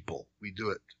all people. We do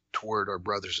it toward our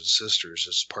brothers and sisters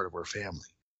as part of our family.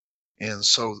 And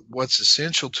so what's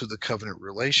essential to the covenant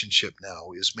relationship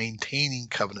now is maintaining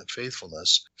covenant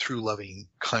faithfulness through loving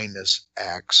kindness,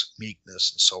 acts,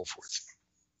 meekness, and so forth.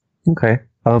 Okay.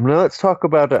 Now let's talk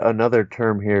about another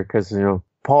term here, because,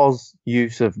 Paul's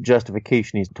use of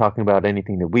justification, he's talking about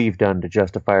anything that we've done to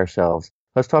justify ourselves.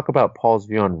 Let's talk about Paul's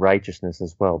view on righteousness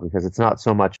as well, because it's not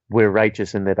so much we're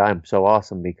righteous in that I'm so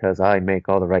awesome because I make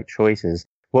all the right choices.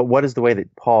 What is the way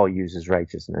that Paul uses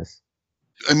righteousness?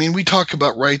 I mean, we talk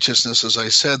about righteousness, as I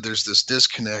said, there's this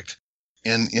disconnect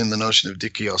in the notion of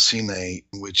dikaiosune,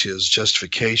 which is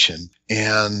justification,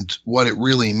 and what it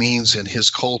really means in his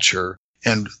culture,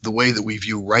 and the way that we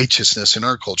view righteousness in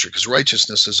our culture, because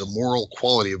righteousness is a moral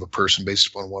quality of a person based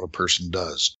upon what a person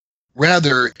does.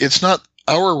 Rather, it's not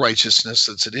our righteousness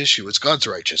that's at issue, it's God's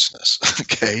righteousness,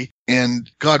 okay? And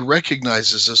God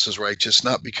recognizes us as righteous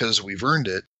not because we've earned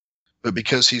it, but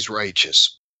because he's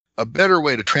righteous. A better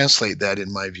way to translate that,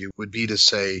 in my view, would be to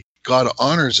say God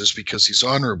honors us because he's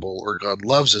honorable, or God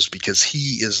loves us because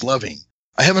he is loving.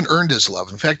 I haven't earned his love.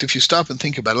 In fact, if you stop and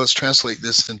think about it, let's translate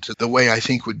this into the way I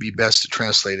think would be best to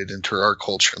translate it into our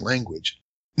culture and language.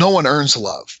 No one earns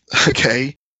love,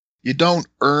 okay? You don't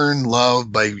earn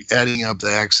love by adding up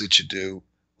the acts that you do.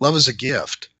 Love is a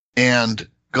gift. And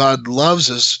God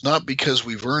loves us not because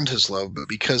we've earned his love, but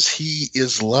because he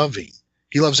is loving.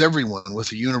 He loves everyone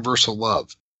with a universal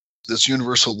love. This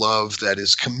universal love that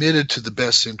is committed to the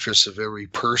best interests of every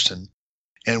person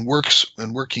and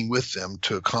working with them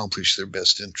to accomplish their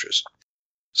best interest.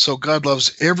 So God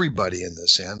loves everybody in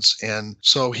this sense, and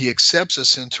so he accepts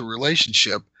us into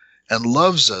relationship and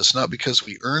loves us not because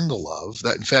we earn the love.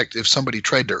 That, in fact, if somebody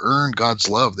tried to earn God's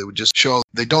love, they would just show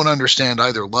they don't understand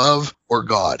either love or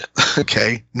God,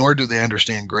 okay? Nor do they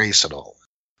understand grace at all.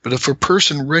 But if a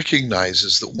person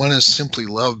recognizes that one is simply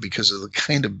loved because of the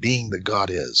kind of being that God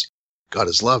is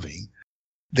loving,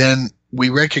 then we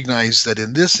recognize that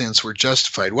in this sense we're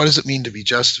justified. What does it mean to be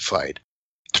justified?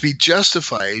 To be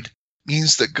justified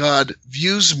means that God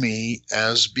views me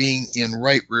as being in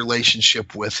right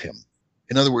relationship with him.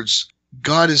 In other words,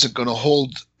 God isn't going to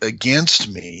hold against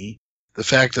me the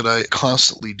fact that I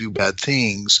constantly do bad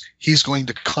things. He's going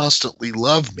to constantly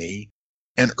love me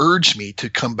and urge me to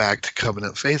come back to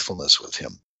covenant faithfulness with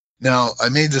him. Now, I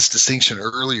made this distinction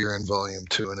earlier in Volume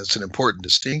 2, and it's an important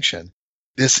distinction.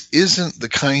 This isn't the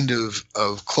kind of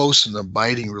close and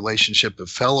abiding relationship of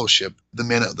fellowship the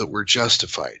minute that we're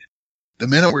justified. The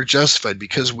minute we're justified,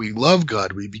 because we love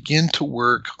God, we begin to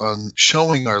work on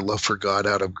showing our love for God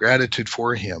out of gratitude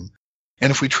for him.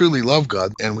 And if we truly love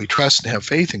God and we trust and have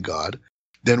faith in God,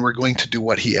 then we're going to do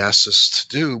what he asks us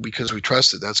to do because we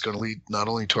trust that that's going to lead not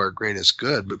only to our greatest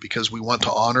good, but because we want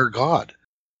to honor God.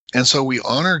 And so we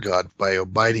honor God by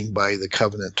abiding by the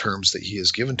covenant terms that he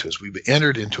has given to us. We've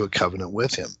entered into a covenant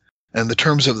with him. And the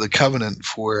terms of the covenant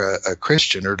for a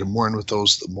Christian are to mourn with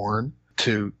those that mourn,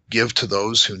 to give to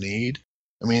those who need.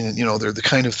 I mean, they're the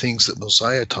kind of things that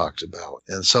Mosiah talked about.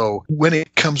 And so when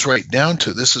it comes right down to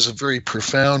it, this is a very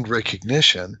profound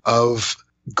recognition of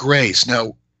grace.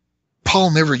 Now,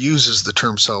 Paul never uses the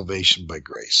term salvation by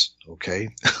grace, okay?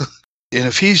 In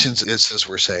Ephesians, it says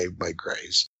we're saved by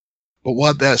grace. But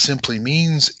what that simply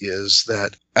means is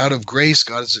that out of grace,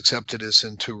 God has accepted us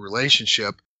into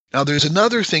relationship. Now, there's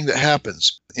another thing that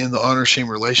happens in the honor-shame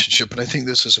relationship, and I think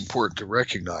this is important to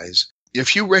recognize.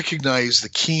 If you recognize the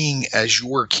king as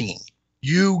your king,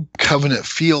 you covenant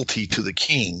fealty to the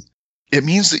king, it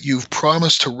means that you've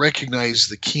promised to recognize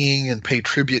the king and pay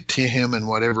tribute to him in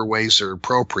whatever ways are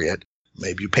appropriate.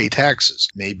 Maybe you pay taxes.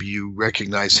 Maybe you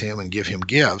recognize him and give him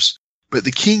gifts. But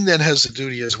the king then has the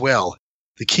duty as well.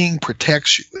 The king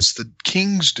protects you. It's the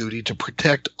king's duty to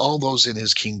protect all those in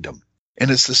his kingdom.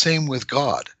 And it's the same with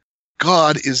God.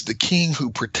 God is the king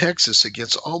who protects us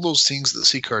against all those things that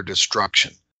seek our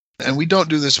destruction. And we don't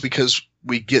do this because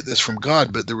we get this from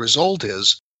God, but the result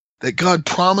is that God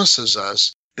promises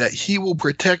us that he will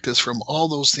protect us from all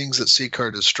those things that seek our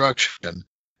destruction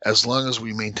as long as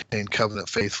we maintain covenant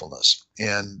faithfulness.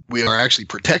 And we are actually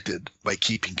protected by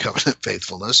keeping covenant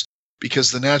faithfulness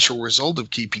because the natural result of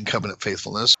keeping covenant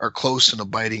faithfulness are close and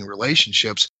abiding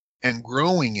relationships and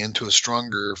growing into a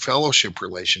stronger fellowship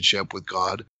relationship with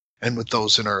God and with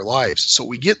those in our lives. So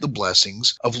we get the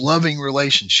blessings of loving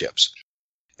relationships.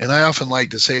 And I often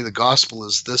like to say the gospel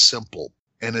is this simple,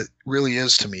 and it really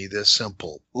is to me this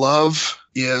simple. Love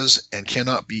is and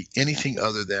cannot be anything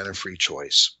other than a free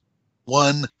choice.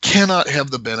 One cannot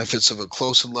have the benefits of a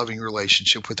close and loving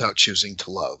relationship without choosing to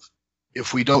love.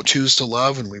 If we don't choose to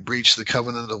love and we breach the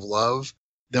covenant of love,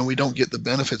 then we don't get the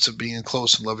benefits of being in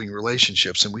close and loving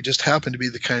relationships. And we just happen to be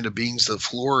the kind of beings that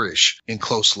flourish in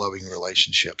close, loving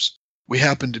relationships. We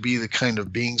happen to be the kind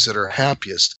of beings that are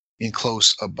happiest in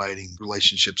close, abiding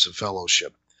relationships of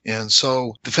fellowship. And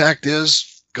so the fact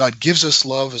is, God gives us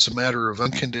love as a matter of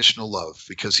unconditional love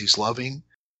because he's loving.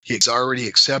 He's already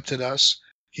accepted us.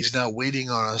 He's now waiting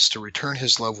on us to return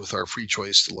his love with our free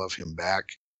choice to love him back.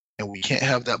 And we can't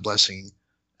have that blessing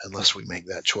unless we make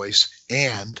that choice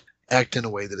and act in a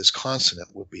way that is consonant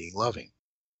with being loving.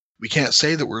 We can't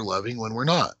say that we're loving when we're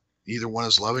not. Either one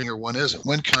is loving or one isn't.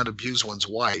 One can't abuse one's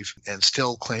wife and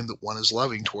still claim that one is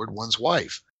loving toward one's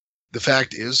wife. The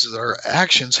fact is that our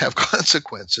actions have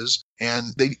consequences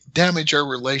and they damage our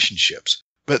relationships.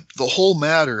 But the whole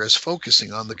matter is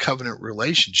focusing on the covenant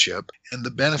relationship and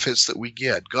the benefits that we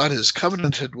get. God has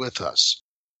covenanted with us.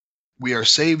 We are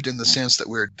saved in the sense that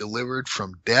we're delivered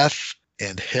from death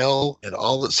and hell and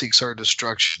all that seeks our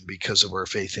destruction because of our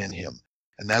faith in him.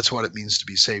 And that's what it means to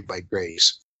be saved by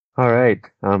grace. All right.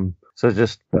 So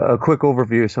just a quick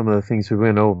overview of some of the things we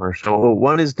went over. So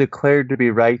one is declared to be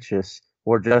righteous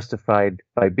or justified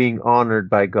by being honored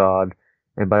by God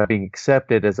and by being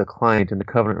accepted as a client in the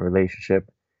covenant relationship.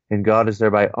 And God is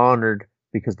thereby honored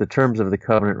because the terms of the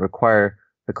covenant require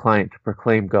the client to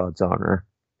proclaim God's honor.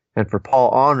 And for Paul,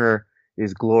 honor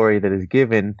is glory that is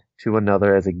given to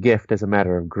another as a gift, as a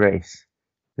matter of grace.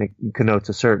 It connotes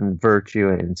a certain virtue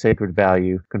and sacred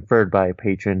value conferred by a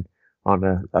patron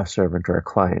on a servant or a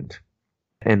client.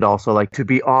 And also, like, to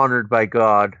be honored by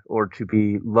God or to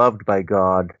be loved by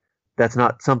God, that's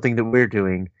not something that we're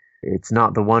doing. It's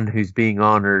not the one who's being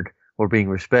honored or being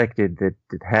respected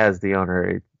that has the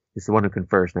honor. It's the one who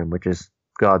confers them, which is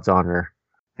God's honor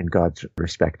and God's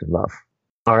respect and love.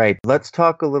 All right, let's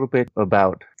talk a little bit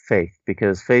about faith,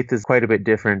 because faith is quite a bit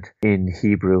different in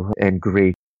Hebrew and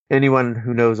Greek. Anyone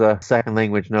who knows a second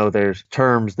language know there's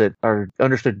terms that are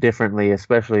understood differently,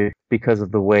 especially because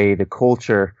of the way the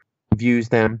culture views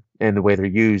them and the way they're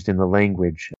used in the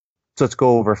language. So let's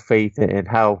go over faith and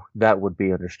how that would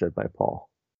be understood by Paul.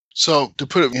 So to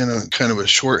put it in a kind of a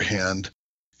shorthand,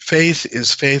 faith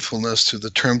is faithfulness to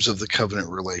the terms of the covenant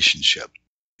relationship.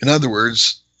 In other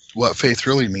words, what faith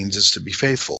really means is to be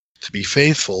faithful. To be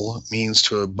faithful means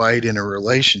to abide in a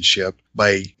relationship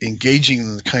by engaging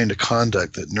in the kind of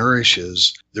conduct that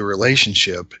nourishes the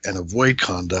relationship and avoid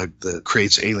conduct that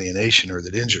creates alienation or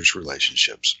that injures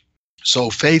relationships. So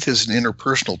faith is an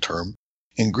interpersonal term.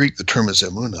 In Greek, the term is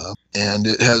emunah, and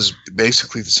it has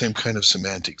basically the same kind of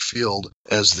semantic field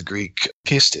as the Greek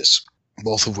pistis,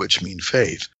 both of which mean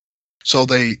faith. So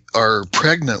they are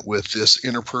pregnant with this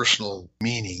interpersonal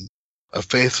meaning of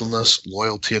faithfulness,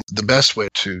 loyalty. And the best way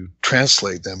to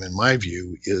translate them, in my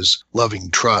view, is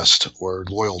loving trust or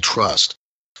loyal trust.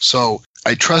 So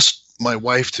I trust my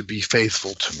wife to be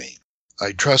faithful to me.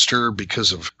 I trust her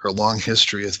because of her long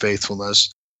history of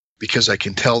faithfulness, because I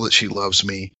can tell that she loves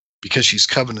me, because she's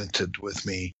covenanted with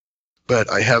me.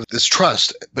 But I have this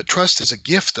trust. But trust is a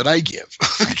gift that I give,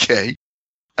 okay?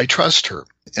 I trust her.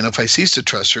 And if I cease to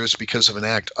trust her, it's because of an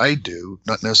act I do,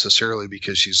 not necessarily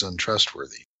because she's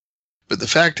untrustworthy. But the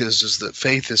fact is that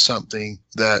faith is something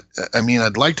that,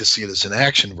 I'd like to see it as an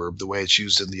action verb, the way it's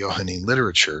used in the Johannine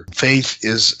literature. Faith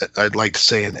is, I'd like to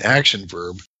say, an action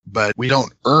verb, but we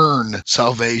don't earn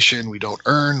salvation, we don't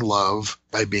earn love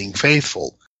by being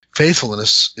faithful.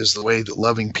 Faithfulness is the way that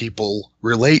loving people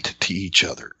relate to each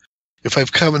other. If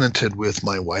I've covenanted with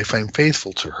my wife, I'm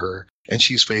faithful to her, and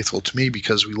she's faithful to me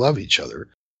because we love each other.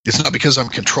 It's not because I'm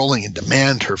controlling and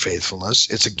demand her faithfulness.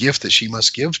 It's a gift that she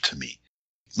must give to me.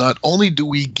 Not only do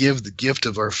we give the gift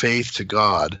of our faith to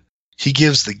God, he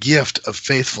gives the gift of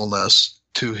faithfulness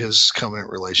to his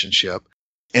covenant relationship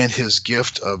and his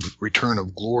gift of return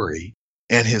of glory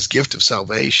and his gift of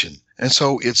salvation. And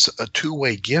so it's a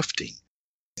two-way gifting.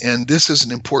 And this is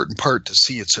an important part to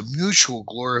see. It's a mutual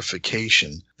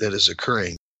glorification that is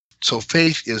occurring. So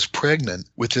faith is pregnant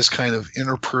with this kind of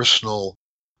interpersonal,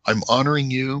 I'm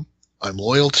honoring you, I'm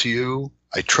loyal to you,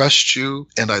 I trust you,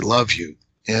 and I love you.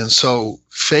 And so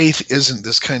faith isn't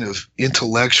this kind of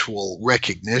intellectual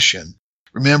recognition.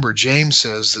 Remember, James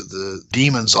says that the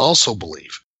demons also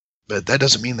believe, but that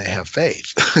doesn't mean they have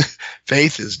faith.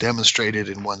 Faith is demonstrated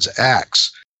in one's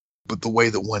acts, but the way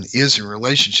that one is in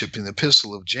relationship. In the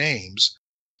Epistle of James,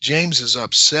 James is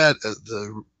upset at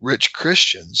the rich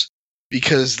Christians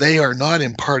because they are not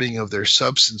imparting of their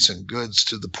substance and goods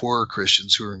to the poorer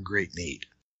Christians who are in great need.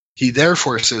 He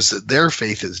therefore says that their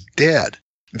faith is dead.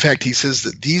 In fact, he says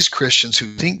that these Christians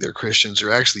who think they're Christians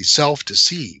are actually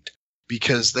self-deceived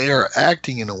because they are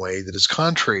acting in a way that is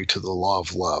contrary to the law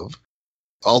of love,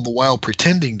 all the while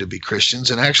pretending to be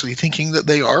Christians and actually thinking that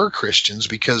they are Christians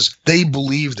because they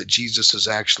believe that Jesus is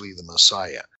actually the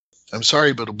Messiah. I'm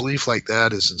sorry, but a belief like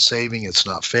that isn't saving. It's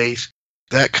not faith.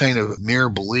 That kind of mere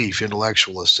belief,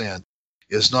 intellectual assent,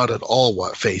 is not at all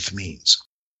what faith means.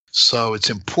 So it's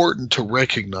important to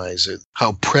recognize it,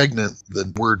 how pregnant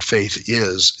the word faith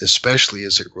is, especially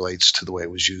as it relates to the way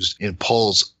it was used in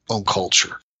Paul's own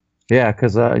culture. Yeah,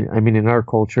 because, in our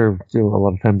culture, a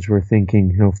lot of times we're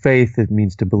thinking, faith, it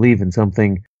means to believe in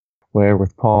something, where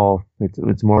with Paul,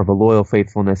 it's more of a loyal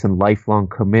faithfulness and lifelong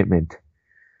commitment.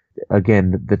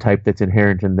 Again, the type that's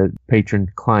inherent in the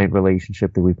patron-client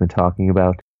relationship that we've been talking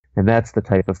about. And that's the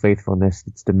type of faithfulness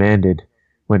that's demanded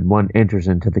when one enters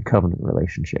into the covenant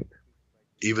relationship.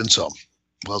 Even so.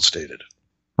 Well stated.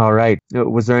 All right.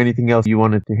 Was there anything else you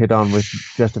wanted to hit on with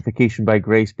justification by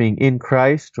grace being in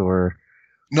Christ, or?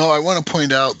 No, I want to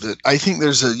point out that I think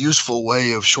there's a useful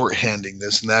way of shorthanding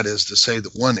this, and that is to say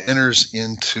that one enters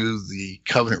into the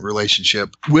covenant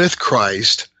relationship with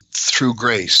Christ through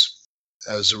grace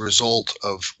as a result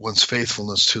of one's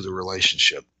faithfulness to the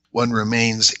relationship. One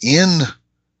remains in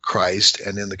Christ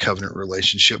and in the covenant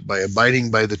relationship by abiding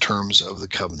by the terms of the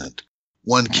covenant.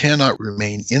 One cannot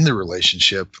remain in the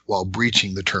relationship while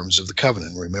breaching the terms of the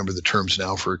covenant. Remember, the terms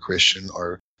now for a Christian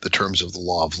are the terms of the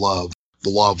law of love, the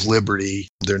law of liberty.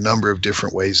 There are a number of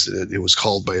different ways that it was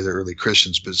called by the early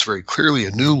Christians, but it's very clearly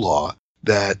a new law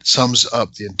that sums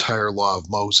up the entire law of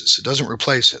Moses. It doesn't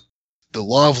replace it. The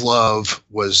law of love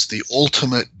was the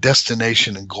ultimate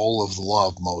destination and goal of the law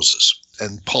of Moses.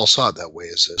 And Paul saw it that way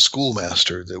as a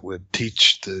schoolmaster that would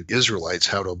teach the Israelites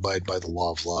how to abide by the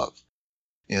law of love.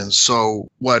 And so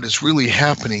what is really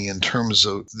happening in terms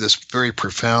of this very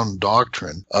profound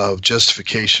doctrine of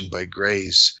justification by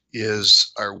grace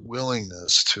is our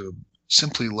willingness to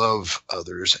simply love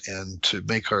others and to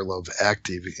make our love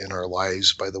active in our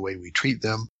lives by the way we treat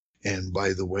them and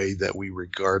by the way that we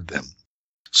regard them.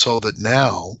 So that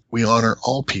now we honor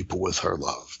all people with our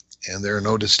love, and there are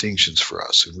no distinctions for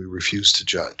us, and we refuse to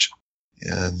judge.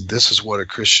 And this is what a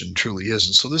Christian truly is.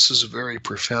 And so this is a very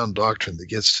profound doctrine that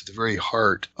gets to the very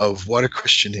heart of what a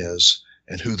Christian is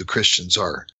and who the Christians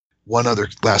are. One other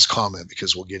last comment,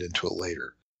 because we'll get into it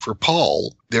later. For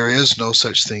Paul, there is no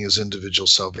such thing as individual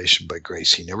salvation by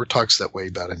grace. He never talks that way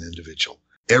about an individual.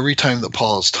 Every time that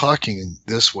Paul is talking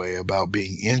this way about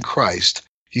being in Christ,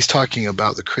 he's talking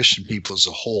about the Christian people as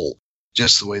a whole,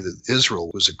 just the way that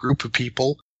Israel was a group of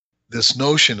people. This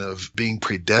notion of being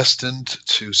predestined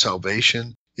to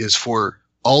salvation is for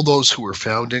all those who are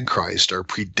found in Christ are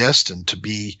predestined to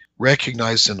be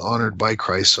recognized and honored by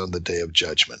Christ on the day of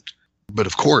judgment. But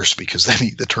of course, because they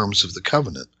meet the terms of the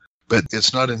covenant. But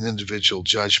it's not an individual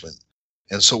judgment.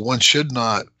 And so one should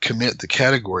not commit the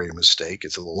category mistake,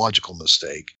 it's a logical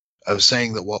mistake, of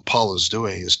saying that what Paul is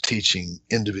doing is teaching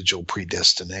individual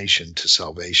predestination to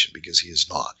salvation, because he is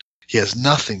not. He has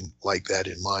nothing like that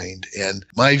in mind. And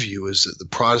my view is that the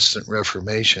Protestant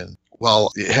Reformation,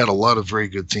 while it had a lot of very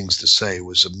good things to say,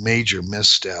 was a major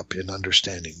misstep in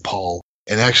understanding Paul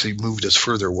and actually moved us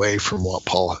further away from what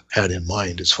Paul had in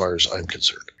mind as far as I'm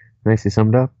concerned. Nicely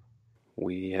summed up.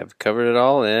 We have covered it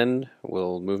all, and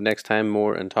we'll move next time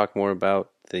more and talk more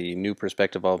about the new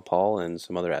perspective of Paul and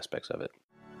some other aspects of it.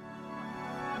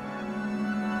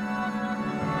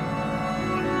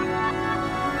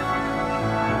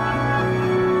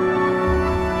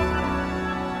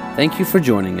 Thank you for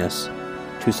joining us.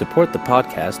 To support the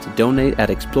podcast, donate at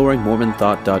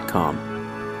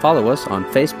exploringmormonthought.com. Follow us on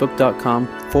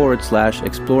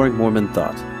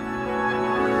facebook.com/exploringmormonthought.